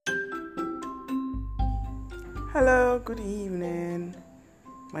Hello, good evening.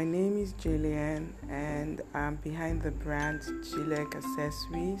 My name is Jillian and I'm behind the brand Gilek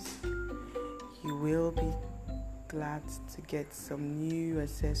Accessories. You will be glad to get some new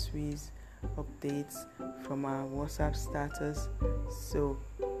accessories updates from our WhatsApp status. So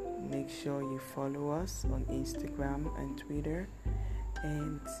make sure you follow us on Instagram and Twitter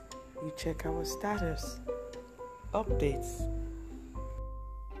and you check our status updates.